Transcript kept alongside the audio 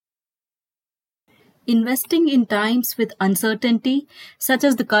Investing in times with uncertainty, such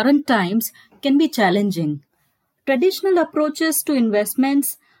as the current times, can be challenging. Traditional approaches to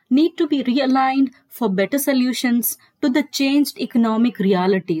investments need to be realigned for better solutions to the changed economic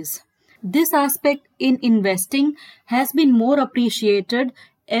realities. This aspect in investing has been more appreciated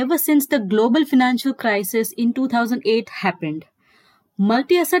ever since the global financial crisis in 2008 happened.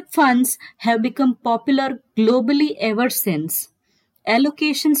 Multi-asset funds have become popular globally ever since.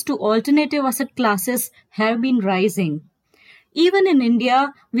 Allocations to alternative asset classes have been rising. Even in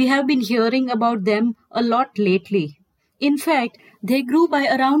India, we have been hearing about them a lot lately. In fact, they grew by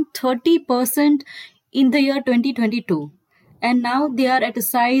around 30% in the year 2022, and now they are at a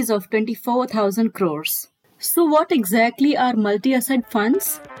size of 24,000 crores. So, what exactly are multi asset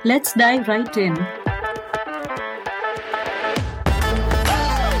funds? Let's dive right in.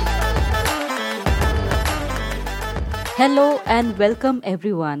 Hello and welcome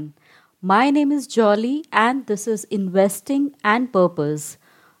everyone. My name is Jolly and this is Investing and Purpose.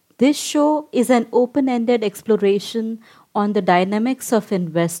 This show is an open ended exploration on the dynamics of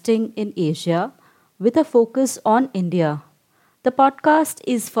investing in Asia with a focus on India. The podcast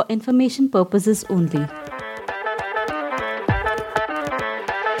is for information purposes only.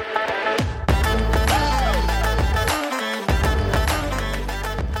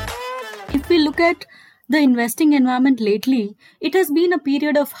 If we look at the investing environment lately, it has been a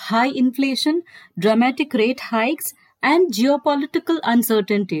period of high inflation, dramatic rate hikes, and geopolitical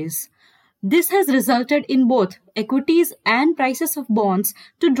uncertainties. This has resulted in both equities and prices of bonds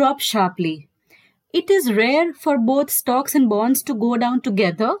to drop sharply. It is rare for both stocks and bonds to go down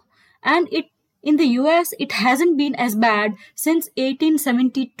together, and in the US it hasn't been as bad since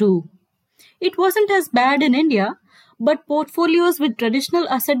 1872. It wasn't as bad in India, but portfolios with traditional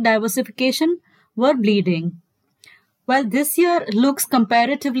asset diversification were bleeding. While this year looks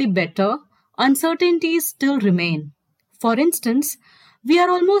comparatively better, uncertainties still remain. For instance, we are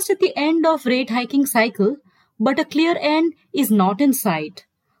almost at the end of rate hiking cycle, but a clear end is not in sight.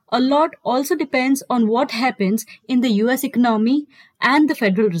 A lot also depends on what happens in the US economy and the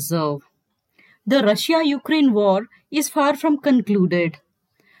Federal Reserve. The Russia-Ukraine war is far from concluded.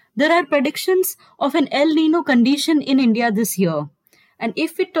 There are predictions of an El Nino condition in India this year, and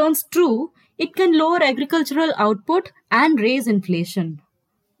if it turns true, it can lower agricultural output and raise inflation.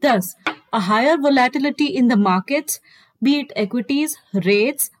 Thus, a higher volatility in the markets, be it equities,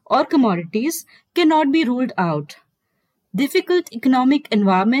 rates, or commodities, cannot be ruled out. Difficult economic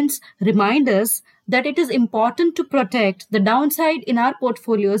environments remind us that it is important to protect the downside in our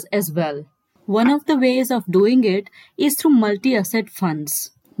portfolios as well. One of the ways of doing it is through multi-asset funds.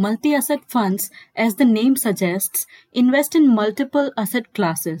 Multi-asset funds, as the name suggests, invest in multiple asset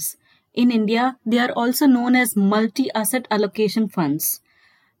classes. In India, they are also known as multi-asset allocation funds.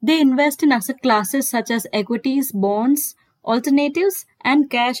 They invest in asset classes such as equities, bonds, alternatives, and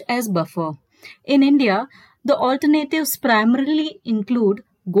cash as buffer. In India, the alternatives primarily include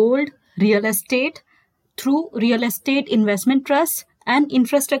gold, real estate, through real estate investment trusts and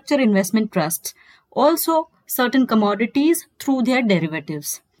infrastructure investment trusts. Also, certain commodities through their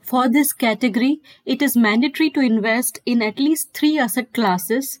derivatives. For this category, it is mandatory to invest in at least 3 asset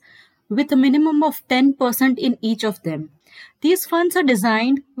classes with a minimum of 10% in each of them. These funds are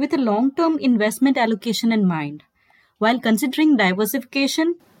designed with a long-term investment allocation in mind. While considering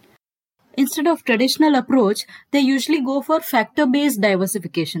diversification, instead of traditional approach, they usually go for factor-based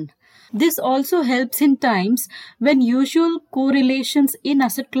diversification. This also helps in times when usual correlations in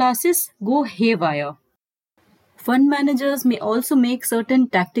asset classes go haywire. Fund managers may also make certain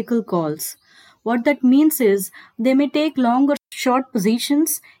tactical calls. What that means is they may take long or short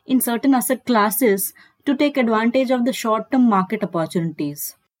positions in certain asset classes to take advantage of the short-term market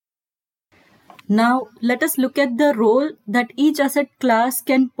opportunities. Now, let us look at the role that each asset class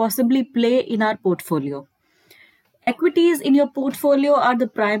can possibly play in our portfolio. Equities in your portfolio are the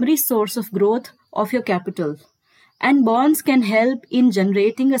primary source of growth of your capital, and bonds can help in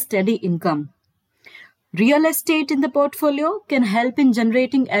generating a steady income. Real estate in the portfolio can help in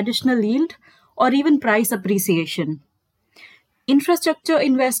generating additional yield or even price appreciation. Infrastructure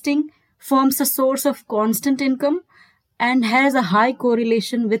investing forms a source of constant income and has a high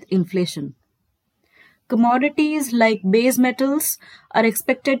correlation with inflation. Commodities like base metals are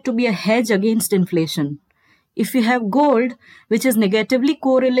expected to be a hedge against inflation. If you have gold, which is negatively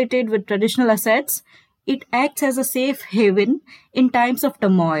correlated with traditional assets, it acts as a safe haven in times of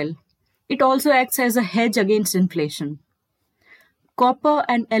turmoil. It also acts as a hedge against inflation. Copper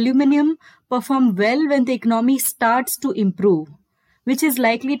and aluminium perform well when the economy starts to improve, which is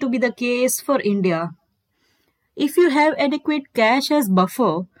likely to be the case for India. If you have adequate cash as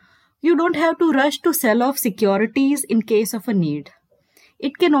buffer, You don't have to rush to sell off securities in case of a need.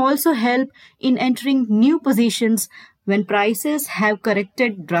 It can also help in entering new positions when prices have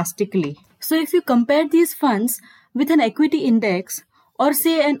corrected drastically. So, if you compare these funds with an equity index or,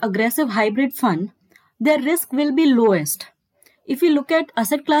 say, an aggressive hybrid fund, their risk will be lowest. If you look at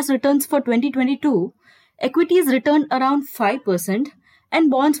asset class returns for 2022, equities returned around 5%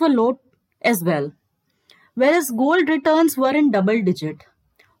 and bonds were low as well, whereas gold returns were in double digit.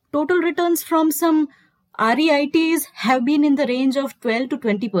 Total returns from some REITs have been in the range of 12 to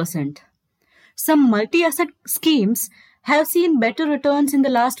 20%. Some multi asset schemes have seen better returns in the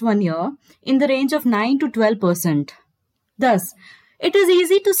last 1 year in the range of 9 to 12%. Thus, it is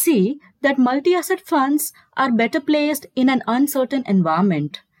easy to see that multi asset funds are better placed in an uncertain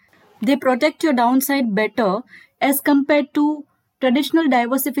environment. They protect your downside better as compared to traditional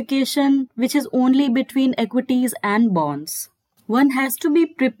diversification, which is only between equities and bonds. One has to be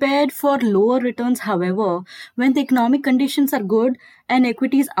prepared for lower returns, however, when the economic conditions are good and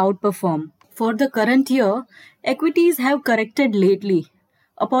equities outperform. For the current year, equities have corrected lately.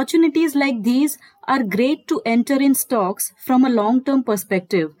 Opportunities like these are great to enter in stocks from a long term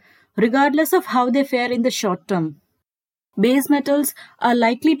perspective, regardless of how they fare in the short term. Base metals are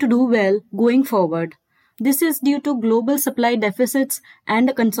likely to do well going forward. This is due to global supply deficits and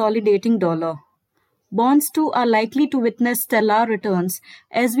a consolidating dollar. Bonds too are likely to witness stellar returns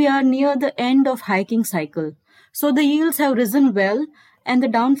as we are near the end of hiking cycle. So the yields have risen well and the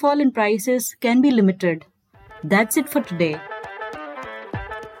downfall in prices can be limited. That's it for today.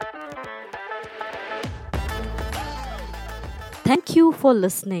 Thank you for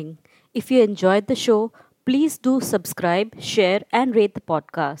listening. If you enjoyed the show, please do subscribe, share, and rate the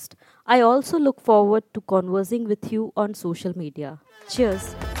podcast. I also look forward to conversing with you on social media.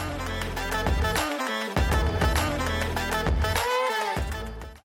 Cheers.